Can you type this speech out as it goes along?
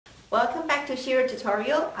Welcome back to SHERO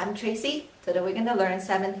tutorial. I'm Tracy. Today we're going to learn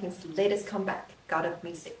 17's latest comeback, God of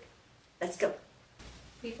Music. Let's go.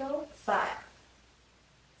 We go 5,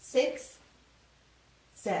 6,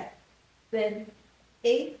 7,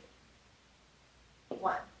 8,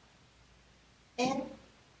 1, and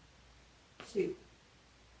 2,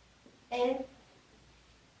 and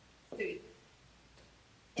 3,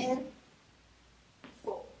 and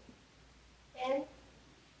 4, and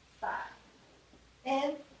 5,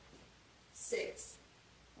 and 6,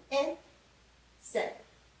 and 7,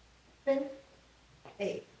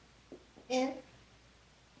 8, and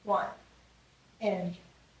 1, and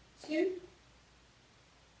 2,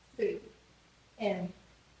 3, and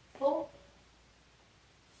 4,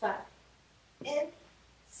 5, and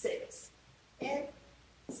 6, and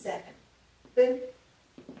 7,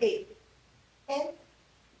 8, and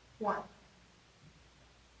 1,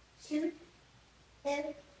 2,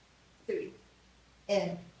 and 3,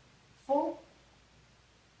 and 4,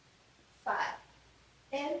 5,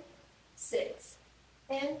 and 6,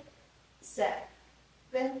 and 7,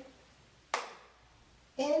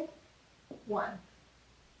 and 1,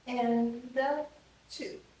 and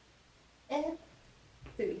 2, and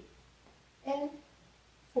 3, and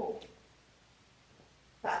 4,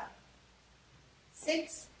 5,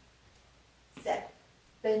 6,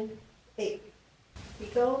 7, 8. We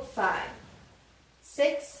go 5,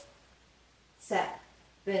 6,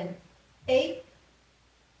 7, 8,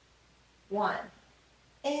 1,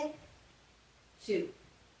 and 2,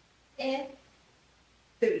 and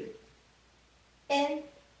 3, and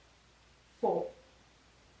 4,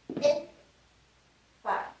 and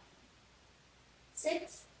 5,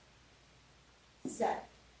 6, 7,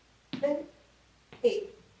 8,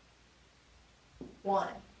 1,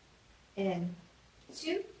 and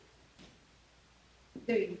 2,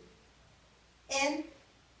 3, and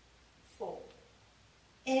 4,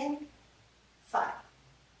 and 5,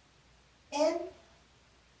 and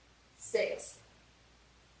 6,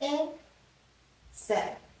 and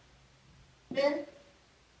 7,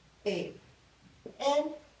 8, and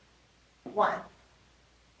 1,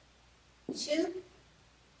 2,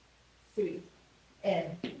 3,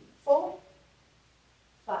 and 4,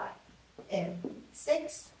 5, and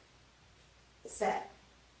 6, 7,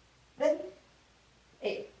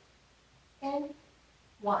 8, and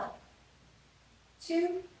 1,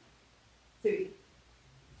 2, 3,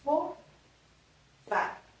 4, 5,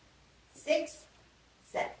 6,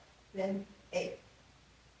 7, 8.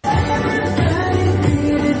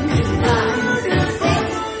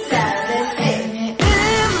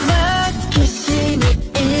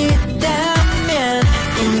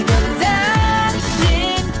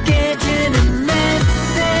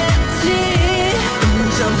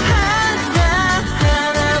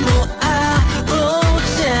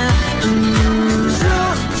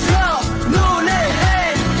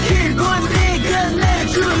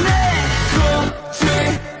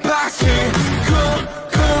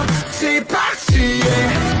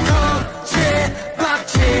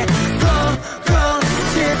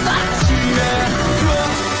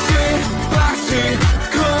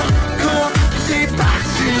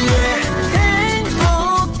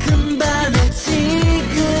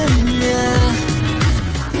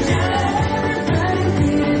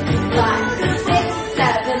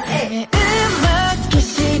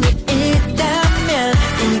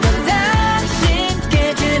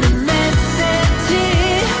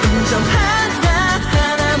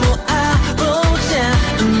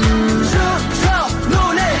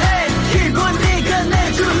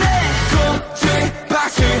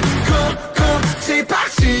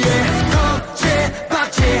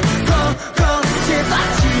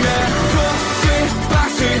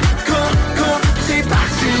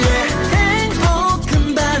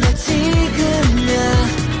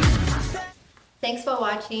 Thanks for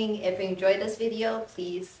watching. If you enjoyed this video,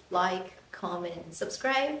 please like, comment, and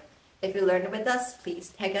subscribe. If you learned with us, please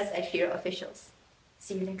tag us at SHERO Officials.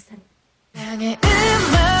 See you next time.